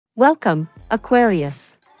Welcome,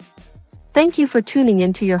 Aquarius. Thank you for tuning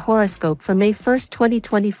into your horoscope for May 1st,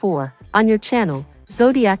 2024, on your channel,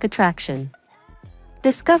 Zodiac Attraction.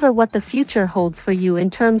 Discover what the future holds for you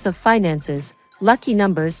in terms of finances, lucky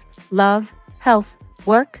numbers, love, health,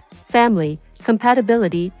 work, family,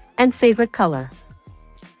 compatibility, and favorite color.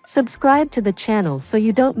 Subscribe to the channel so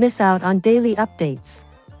you don't miss out on daily updates.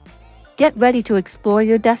 Get ready to explore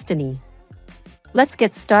your destiny. Let's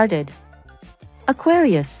get started.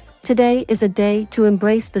 Aquarius, today is a day to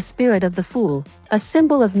embrace the spirit of the Fool, a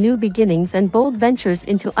symbol of new beginnings and bold ventures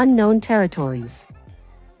into unknown territories.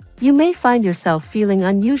 You may find yourself feeling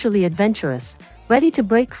unusually adventurous, ready to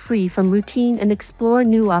break free from routine and explore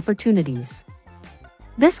new opportunities.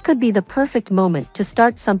 This could be the perfect moment to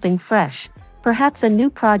start something fresh, perhaps a new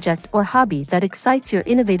project or hobby that excites your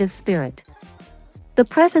innovative spirit. The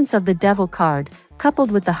presence of the Devil card,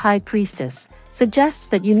 coupled with the High Priestess, suggests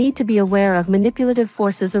that you need to be aware of manipulative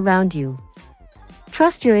forces around you.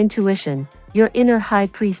 Trust your intuition, your inner High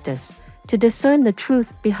Priestess, to discern the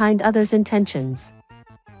truth behind others' intentions.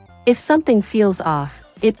 If something feels off,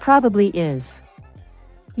 it probably is.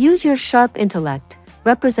 Use your sharp intellect,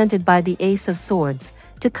 represented by the Ace of Swords,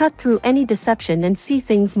 to cut through any deception and see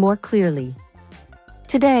things more clearly.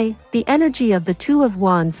 Today, the energy of the Two of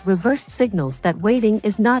Wands reversed signals that waiting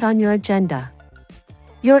is not on your agenda.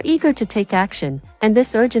 You're eager to take action, and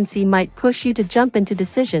this urgency might push you to jump into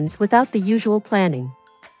decisions without the usual planning.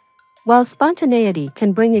 While spontaneity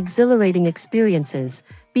can bring exhilarating experiences,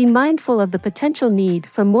 be mindful of the potential need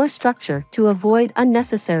for more structure to avoid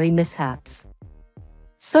unnecessary mishaps.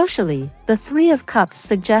 Socially, the Three of Cups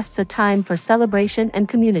suggests a time for celebration and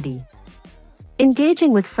community.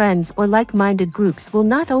 Engaging with friends or like-minded groups will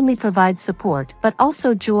not only provide support but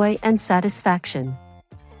also joy and satisfaction.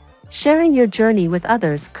 Sharing your journey with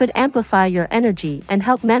others could amplify your energy and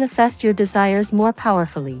help manifest your desires more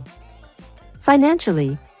powerfully.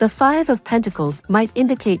 Financially, the Five of Pentacles might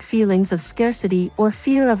indicate feelings of scarcity or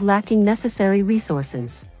fear of lacking necessary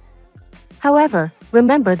resources. However,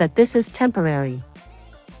 remember that this is temporary.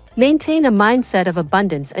 Maintain a mindset of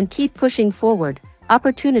abundance and keep pushing forward.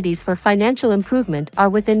 Opportunities for financial improvement are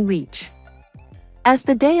within reach. As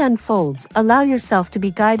the day unfolds, allow yourself to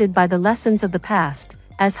be guided by the lessons of the past,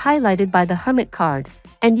 as highlighted by the Hermit card,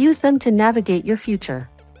 and use them to navigate your future.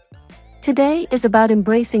 Today is about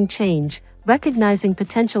embracing change, recognizing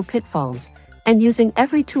potential pitfalls, and using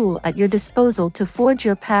every tool at your disposal to forge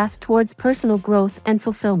your path towards personal growth and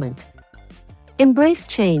fulfillment. Embrace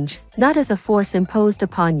change, not as a force imposed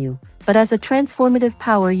upon you, but as a transformative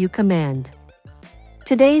power you command.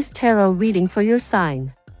 Today's tarot reading for your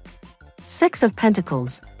sign. Six of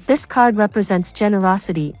Pentacles. This card represents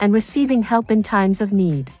generosity and receiving help in times of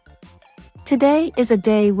need. Today is a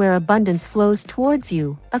day where abundance flows towards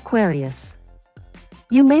you, Aquarius.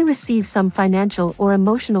 You may receive some financial or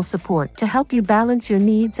emotional support to help you balance your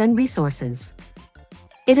needs and resources.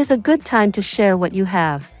 It is a good time to share what you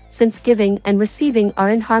have, since giving and receiving are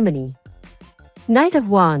in harmony. Knight of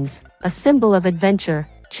Wands, a symbol of adventure,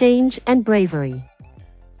 change, and bravery.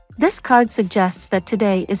 This card suggests that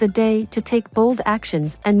today is a day to take bold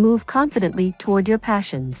actions and move confidently toward your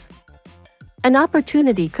passions. An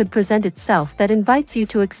opportunity could present itself that invites you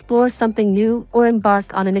to explore something new or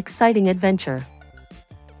embark on an exciting adventure.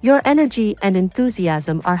 Your energy and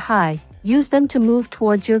enthusiasm are high, use them to move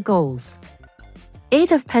towards your goals.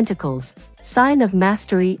 Eight of Pentacles, sign of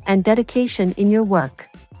mastery and dedication in your work.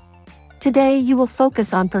 Today you will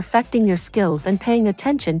focus on perfecting your skills and paying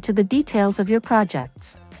attention to the details of your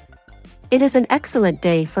projects. It is an excellent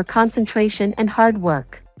day for concentration and hard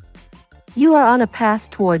work. You are on a path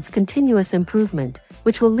towards continuous improvement,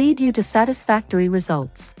 which will lead you to satisfactory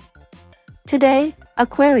results. Today,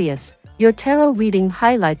 Aquarius, your tarot reading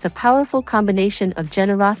highlights a powerful combination of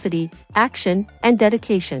generosity, action, and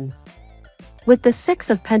dedication. With the Six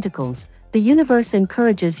of Pentacles, the universe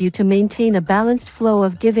encourages you to maintain a balanced flow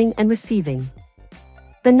of giving and receiving.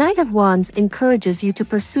 The Knight of Wands encourages you to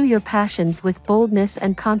pursue your passions with boldness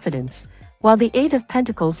and confidence, while the Eight of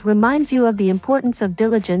Pentacles reminds you of the importance of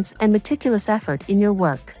diligence and meticulous effort in your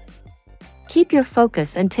work. Keep your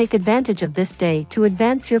focus and take advantage of this day to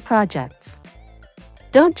advance your projects.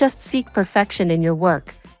 Don't just seek perfection in your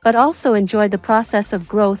work, but also enjoy the process of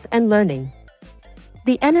growth and learning.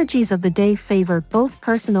 The energies of the day favor both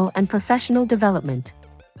personal and professional development.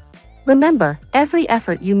 Remember, every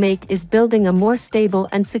effort you make is building a more stable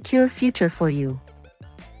and secure future for you.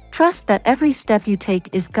 Trust that every step you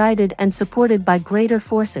take is guided and supported by greater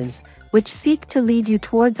forces, which seek to lead you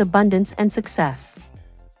towards abundance and success.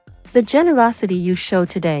 The generosity you show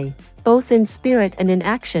today, both in spirit and in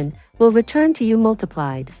action, will return to you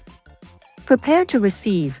multiplied. Prepare to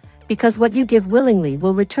receive, because what you give willingly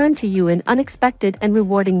will return to you in unexpected and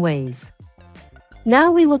rewarding ways.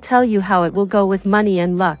 Now we will tell you how it will go with money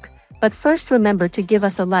and luck, but first remember to give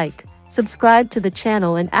us a like, subscribe to the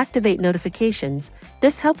channel and activate notifications.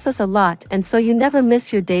 This helps us a lot and so you never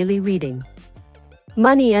miss your daily reading.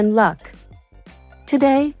 Money and luck.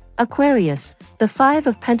 Today, Aquarius, the Five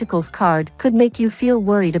of Pentacles card could make you feel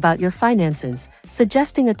worried about your finances,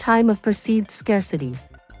 suggesting a time of perceived scarcity.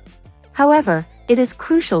 However, it is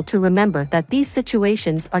crucial to remember that these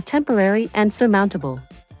situations are temporary and surmountable.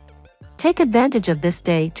 Take advantage of this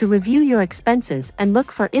day to review your expenses and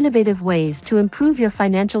look for innovative ways to improve your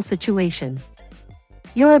financial situation.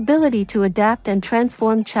 Your ability to adapt and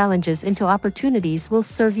transform challenges into opportunities will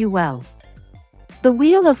serve you well. The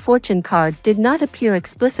Wheel of Fortune card did not appear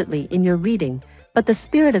explicitly in your reading, but the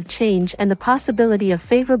spirit of change and the possibility of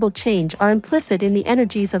favorable change are implicit in the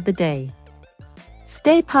energies of the day.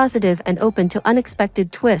 Stay positive and open to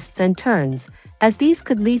unexpected twists and turns, as these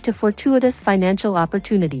could lead to fortuitous financial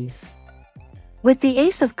opportunities. With the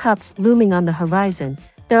Ace of Cups looming on the horizon,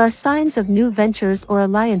 there are signs of new ventures or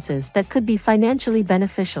alliances that could be financially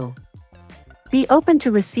beneficial. Be open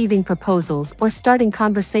to receiving proposals or starting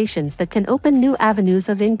conversations that can open new avenues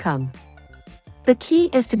of income. The key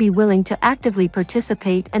is to be willing to actively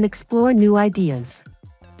participate and explore new ideas.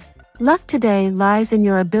 Luck today lies in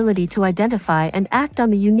your ability to identify and act on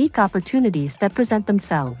the unique opportunities that present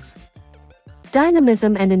themselves.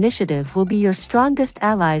 Dynamism and initiative will be your strongest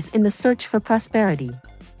allies in the search for prosperity.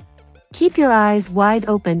 Keep your eyes wide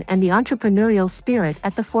open and the entrepreneurial spirit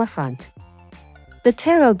at the forefront. The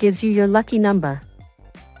tarot gives you your lucky number.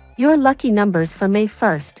 Your lucky numbers for May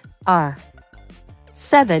 1st are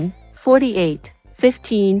 7, 48,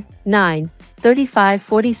 15, 9, 35,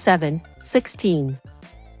 47, 16.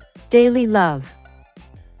 Daily love.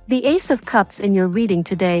 The Ace of Cups in your reading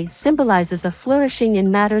today symbolizes a flourishing in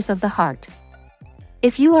matters of the heart.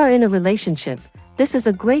 If you are in a relationship, this is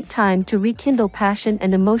a great time to rekindle passion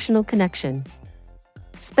and emotional connection.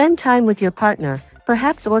 Spend time with your partner,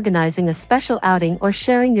 perhaps organizing a special outing or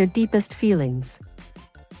sharing your deepest feelings.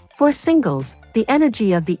 For singles, the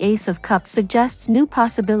energy of the Ace of Cups suggests new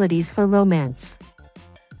possibilities for romance.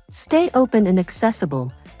 Stay open and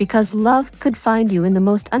accessible, because love could find you in the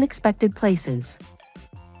most unexpected places.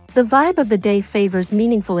 The vibe of the day favors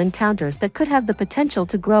meaningful encounters that could have the potential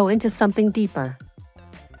to grow into something deeper.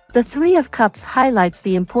 The Three of Cups highlights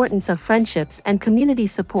the importance of friendships and community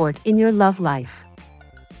support in your love life.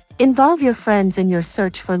 Involve your friends in your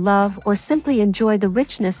search for love or simply enjoy the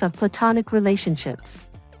richness of platonic relationships.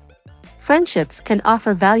 Friendships can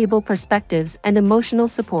offer valuable perspectives and emotional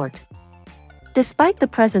support. Despite the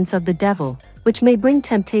presence of the devil, which may bring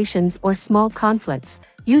temptations or small conflicts,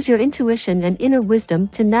 use your intuition and inner wisdom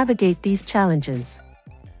to navigate these challenges.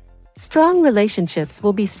 Strong relationships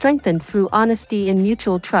will be strengthened through honesty and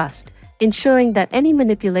mutual trust, ensuring that any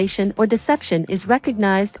manipulation or deception is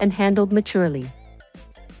recognized and handled maturely.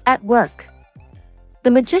 At work.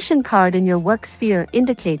 The Magician card in your work sphere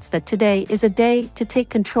indicates that today is a day to take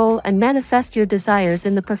control and manifest your desires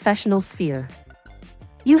in the professional sphere.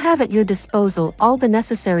 You have at your disposal all the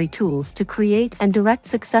necessary tools to create and direct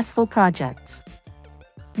successful projects.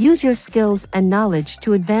 Use your skills and knowledge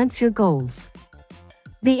to advance your goals.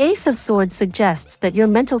 The Ace of Swords suggests that your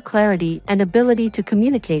mental clarity and ability to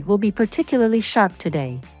communicate will be particularly sharp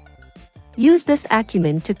today. Use this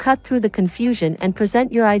acumen to cut through the confusion and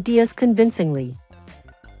present your ideas convincingly.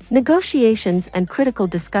 Negotiations and critical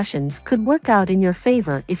discussions could work out in your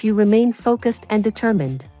favor if you remain focused and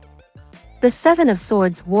determined. The Seven of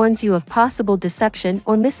Swords warns you of possible deception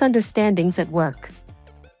or misunderstandings at work.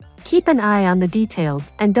 Keep an eye on the details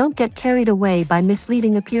and don't get carried away by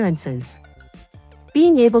misleading appearances.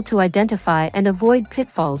 Being able to identify and avoid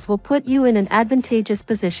pitfalls will put you in an advantageous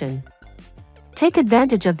position. Take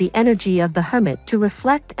advantage of the energy of the Hermit to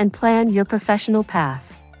reflect and plan your professional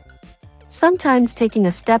path. Sometimes taking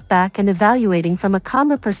a step back and evaluating from a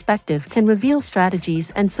calmer perspective can reveal strategies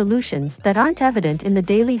and solutions that aren't evident in the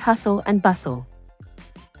daily hustle and bustle.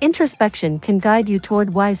 Introspection can guide you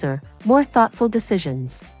toward wiser, more thoughtful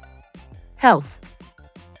decisions. Health.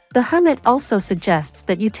 The Hermit also suggests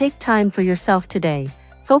that you take time for yourself today,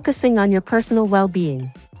 focusing on your personal well-being.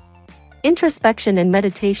 Introspection and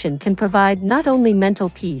meditation can provide not only mental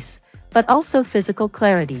peace, but also physical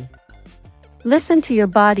clarity. Listen to your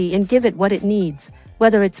body and give it what it needs,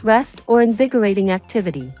 whether it's rest or invigorating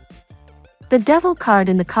activity. The Devil card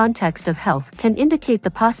in the context of health can indicate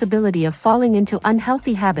the possibility of falling into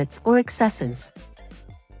unhealthy habits or excesses.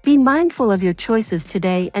 Be mindful of your choices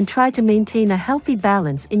today and try to maintain a healthy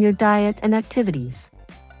balance in your diet and activities.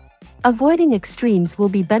 Avoiding extremes will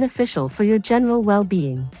be beneficial for your general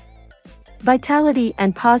well-being. Vitality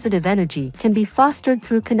and positive energy can be fostered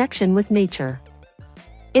through connection with nature.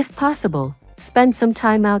 If possible, spend some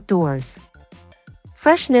time outdoors.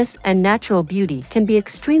 Freshness and natural beauty can be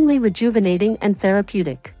extremely rejuvenating and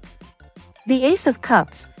therapeutic. The Ace of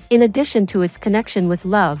Cups, in addition to its connection with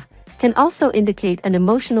love, can also indicate an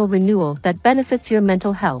emotional renewal that benefits your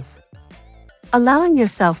mental health. Allowing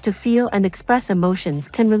yourself to feel and express emotions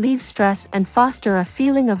can relieve stress and foster a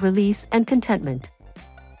feeling of release and contentment.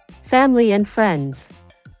 Family and friends.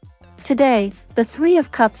 Today, the Three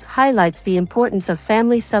of Cups highlights the importance of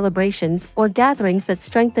family celebrations or gatherings that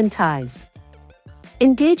strengthen ties.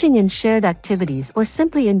 Engaging in shared activities or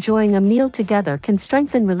simply enjoying a meal together can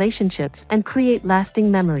strengthen relationships and create lasting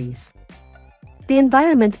memories. The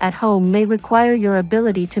environment at home may require your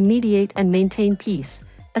ability to mediate and maintain peace,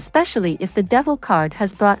 especially if the Devil card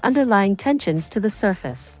has brought underlying tensions to the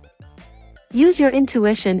surface. Use your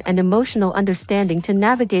intuition and emotional understanding to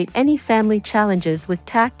navigate any family challenges with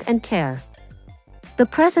tact and care. The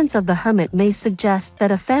presence of the Hermit may suggest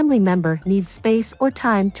that a family member needs space or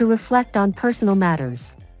time to reflect on personal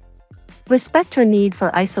matters. Respect her need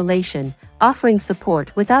for isolation, offering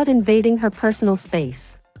support without invading her personal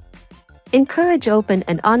space. Encourage open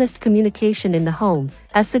and honest communication in the home,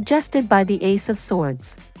 as suggested by the Ace of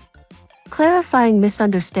Swords. Clarifying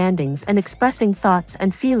misunderstandings and expressing thoughts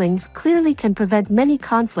and feelings clearly can prevent many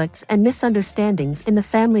conflicts and misunderstandings in the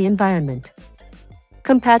family environment.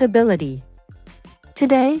 Compatibility.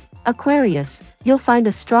 Today, Aquarius, you'll find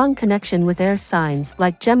a strong connection with air signs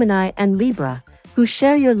like Gemini and Libra, who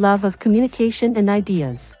share your love of communication and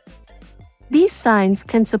ideas. These signs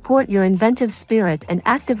can support your inventive spirit and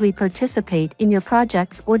actively participate in your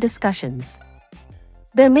projects or discussions.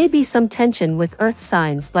 There may be some tension with earth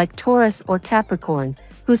signs like Taurus or Capricorn,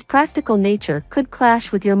 whose practical nature could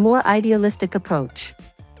clash with your more idealistic approach.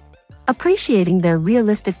 Appreciating their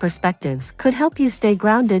realistic perspectives could help you stay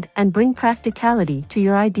grounded and bring practicality to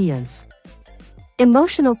your ideas.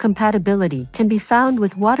 Emotional compatibility can be found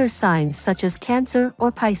with water signs such as Cancer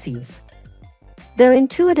or Pisces. Their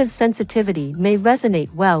intuitive sensitivity may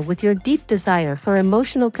resonate well with your deep desire for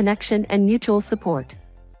emotional connection and mutual support.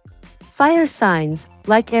 Fire signs,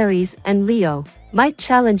 like Aries and Leo, might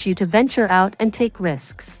challenge you to venture out and take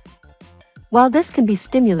risks. While this can be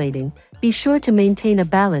stimulating, be sure to maintain a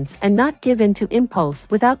balance and not give in to impulse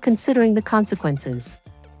without considering the consequences.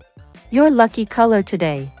 Your lucky color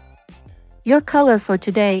today. Your color for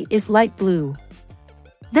today is light blue.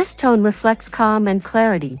 This tone reflects calm and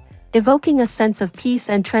clarity, evoking a sense of peace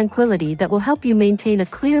and tranquility that will help you maintain a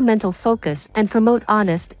clear mental focus and promote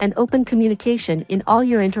honest and open communication in all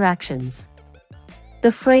your interactions.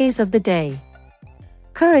 The phrase of the day.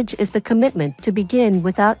 Courage is the commitment to begin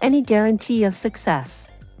without any guarantee of success.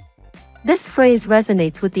 This phrase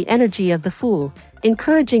resonates with the energy of the Fool,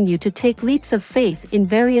 encouraging you to take leaps of faith in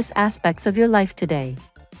various aspects of your life today.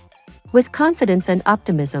 With confidence and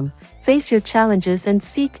optimism, face your challenges and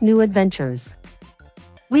seek new adventures.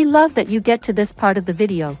 We love that you get to this part of the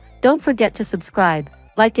video. Don't forget to subscribe,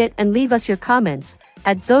 like it, and leave us your comments.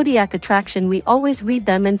 At Zodiac Attraction, we always read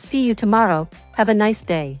them and see you tomorrow. Have a nice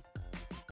day.